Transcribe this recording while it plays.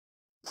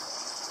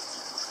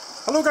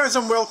Hello guys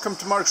and welcome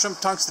to Mark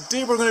Shrimp Tanks.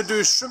 Today we're going to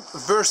do shrimp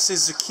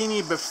versus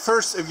zucchini, but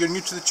first, if you're new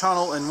to the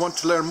channel and want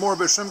to learn more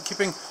about shrimp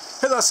keeping,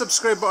 hit that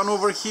subscribe button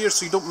over here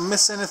so you don't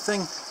miss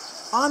anything,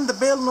 and the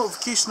bell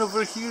notification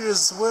over here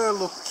as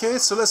well. Okay,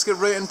 so let's get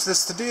right into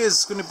this. Today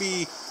is going to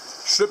be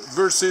shrimp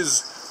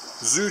versus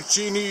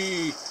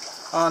zucchini,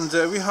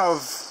 and we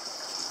have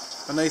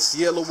a nice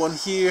yellow one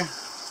here,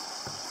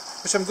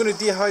 which I'm going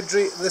to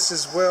dehydrate this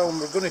as well,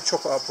 and we're going to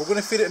chop it up. We're going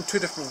to feed it in two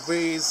different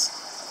ways.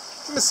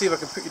 Let me see if I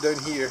can put you down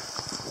here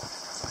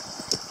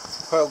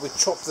while we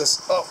chop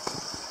this up.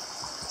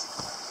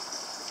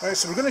 Alright,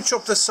 so we're going to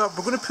chop this up.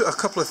 We're going to put a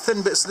couple of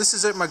thin bits. This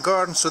is out my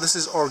garden, so this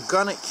is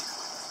organic.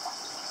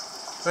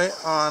 Right,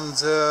 and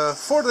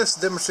for this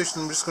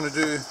demonstration I'm just going to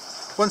do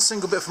one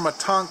single bit from my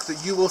tank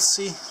that you will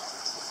see.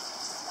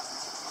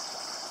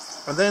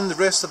 And then the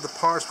rest of the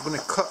parts we're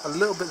going to cut a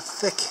little bit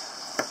thick,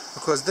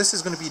 because this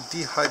is going to be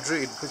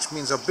dehydrated, which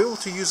means I'll be able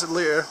to use it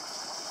later.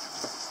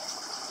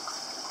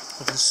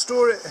 I can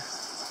store it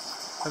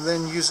and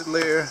then use it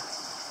later,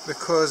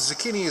 because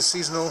zucchini is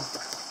seasonal,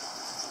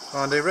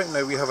 and right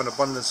now we have an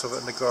abundance of it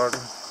in the garden.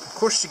 Of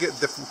course you get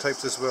different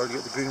types as well. You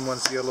get the green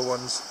ones, the yellow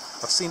ones.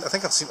 I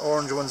think I've seen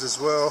orange ones as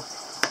well.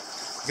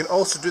 You can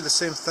also do the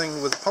same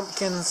thing with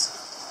pumpkins.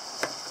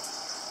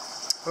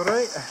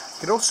 Alright, you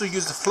can also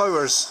use the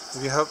flowers.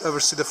 If you have ever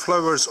see the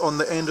flowers on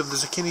the end of the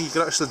zucchini, you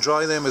can actually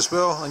dry them as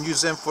well and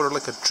use them for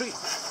like a treat.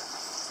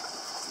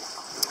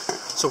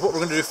 So what we're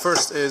going to do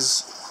first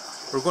is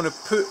we're going to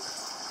put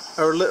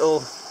our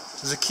little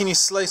zucchini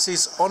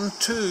slices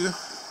onto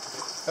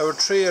our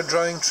tray, a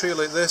drying tray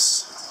like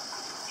this.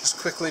 Just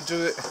quickly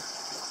do it.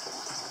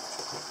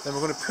 Then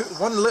we're going to put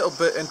one little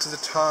bit into the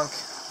tank,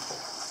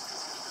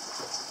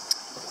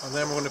 and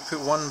then we're going to put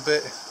one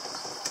bit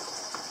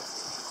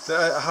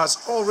that has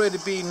already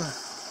been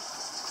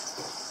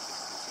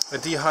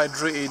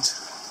dehydrated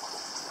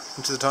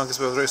into the tank as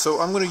well. Right,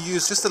 so I'm going to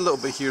use just a little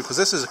bit here because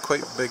this is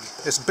quite big.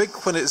 It's big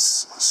when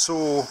it's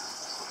so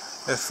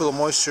full of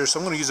moisture, so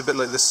I'm going to use a bit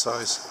like this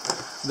size.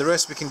 And the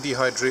rest we can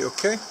dehydrate,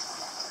 okay?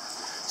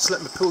 So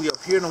let me pull you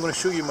up here and I'm going to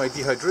show you my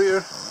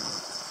dehydrator.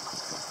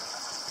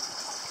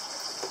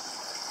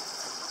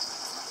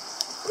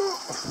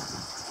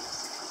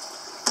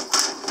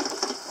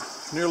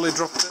 Nearly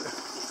dropped it.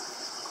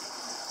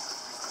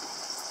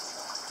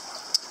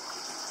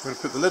 I'm going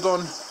to put the lid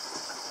on.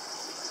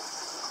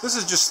 This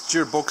is just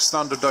your box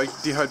standard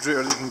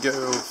dehydrator that you can get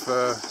out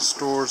of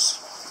stores.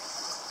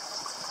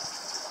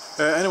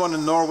 Anyone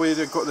in Norway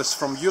that got this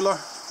from Eula.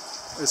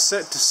 It's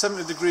set to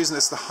 70 degrees and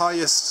it's the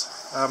highest,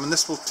 and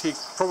this will take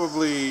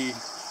probably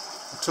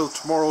until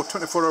tomorrow,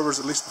 24 hours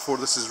at least, before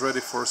this is ready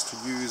for us to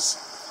use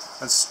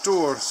and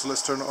store. So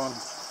let's turn it on.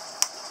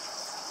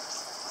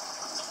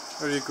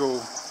 There you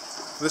go.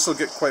 This will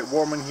get quite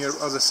warm in here.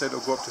 As I said,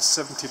 it'll go up to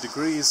 70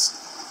 degrees.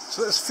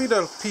 So let's feed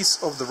a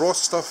piece of the raw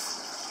stuff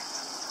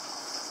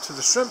to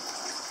the shrimp.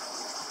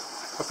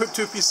 I'll put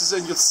two pieces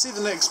in. You'll see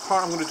the next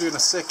part I'm going to do in a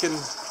second.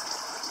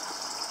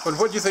 And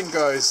what do you think,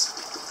 guys?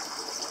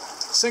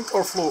 Sink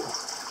or float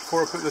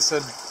before I put this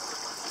in?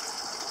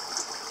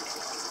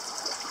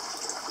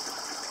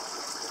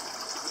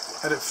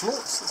 And it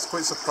floats. It's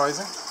quite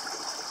surprising.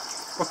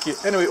 Okay,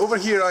 anyway, over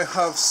here I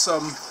have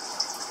some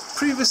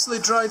previously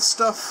dried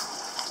stuff.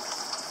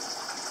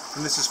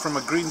 And this is from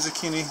a green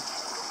zucchini.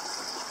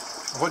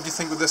 What do you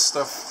think of this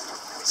stuff?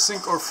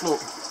 Sink or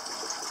float?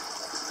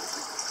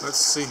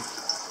 Let's see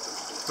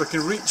if I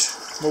can reach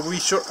my wee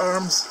short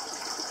arms.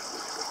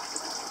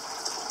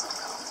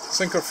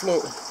 Sink or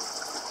float?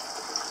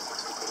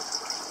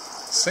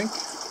 Sink.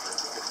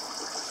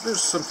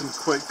 There's something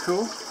quite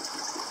cool.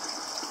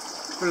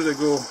 Where did I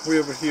go? Way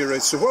over here,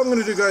 right? So what I'm going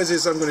to do, guys,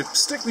 is I'm going to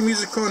stick the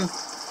music on.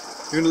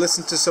 You're going to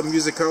listen to some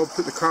music. I'll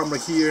put the camera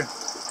here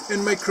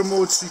in micro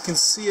mode so you can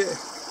see it.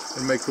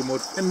 In micro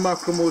mode. In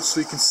macro mode so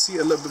you can see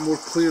it a little bit more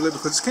clearly,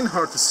 because it's kind of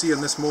hard to see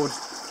in this mode.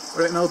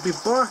 Alright, and I'll be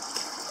back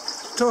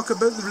to talk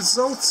about the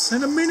results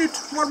in a minute.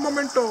 One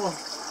momento.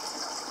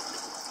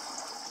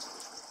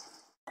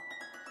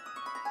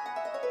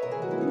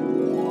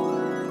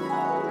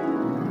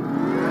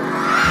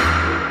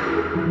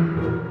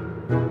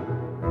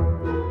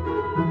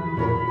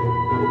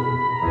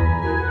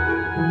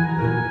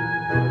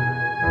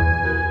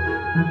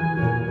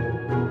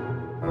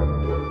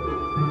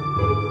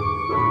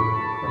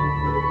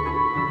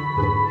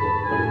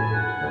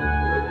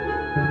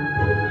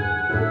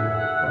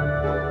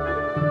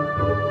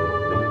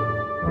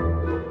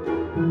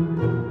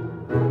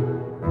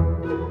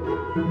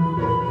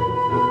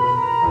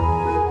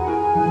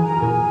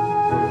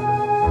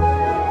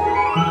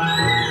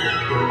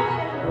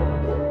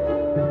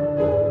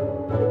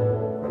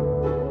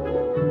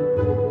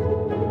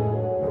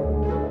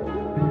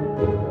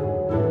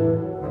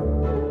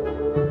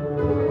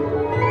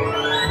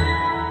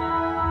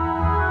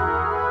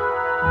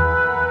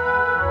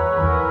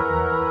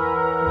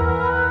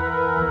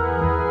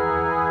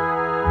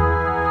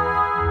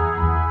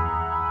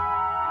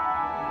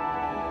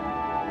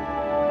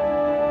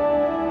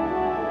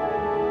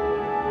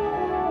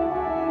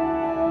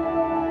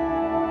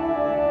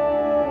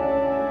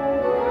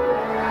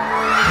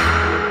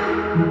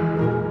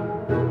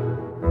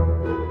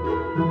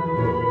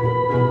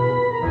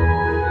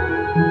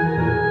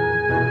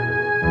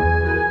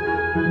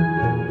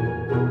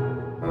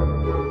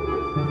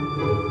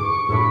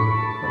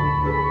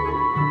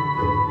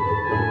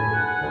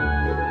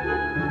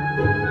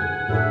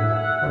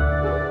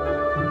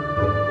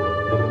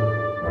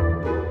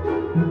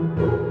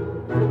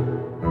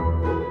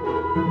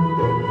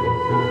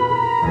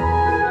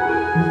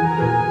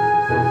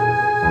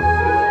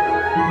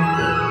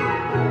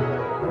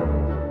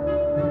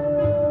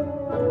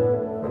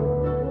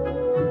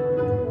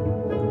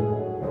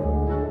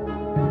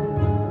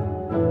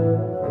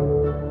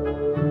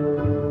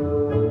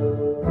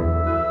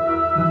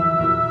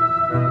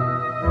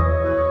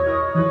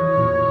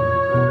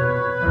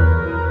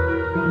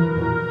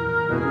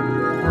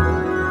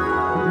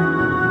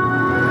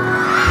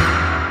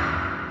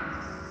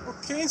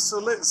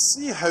 let's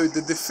see how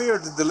did they fare.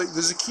 Did they like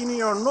the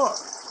zucchini or not?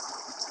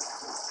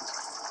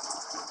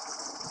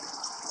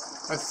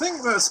 I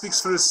think that speaks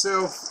for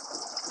itself.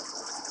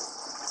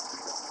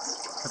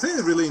 I think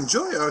they really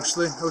enjoy it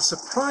actually. I was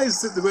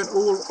surprised that they went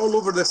all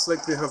over this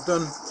like they have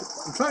done.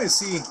 I'm trying to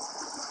see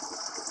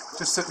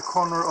just at the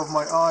corner of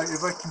my eye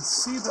if I can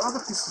see the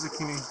other piece of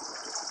zucchini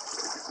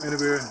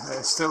anywhere.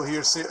 Still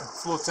here, see it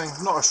floating,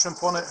 not a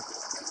shrimp on it.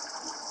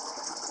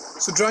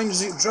 So dried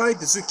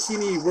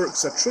zucchini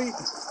works a treat.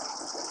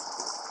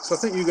 So I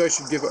think you guys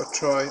should give it a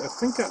try. I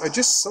think I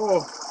just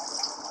saw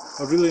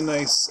a really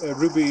nice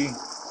ruby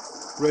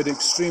red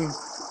extreme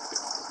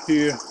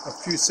here a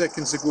few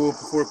seconds ago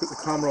before I put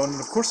the camera on, and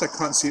of course I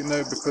can't see it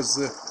now because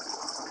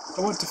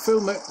I want to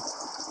film it.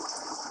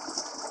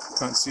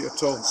 Can't see it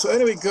at all. So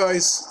anyway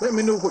guys, let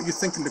me know what you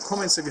think in the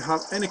comments if you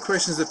have any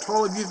questions at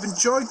all. If you've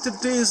enjoyed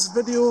today's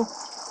video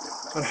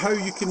on how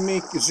you can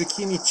make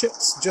zucchini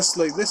chips just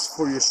like this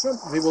for your shrimp,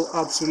 they will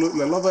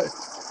absolutely love it.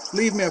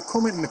 Leave me a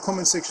comment in the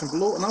comment section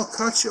below and I'll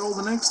catch you all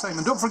the next time.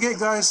 And don't forget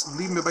guys,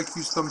 leave me a big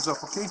huge thumbs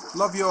up, okay?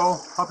 Love you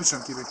all. Happy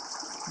shrimp keeping.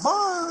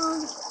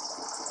 Bye!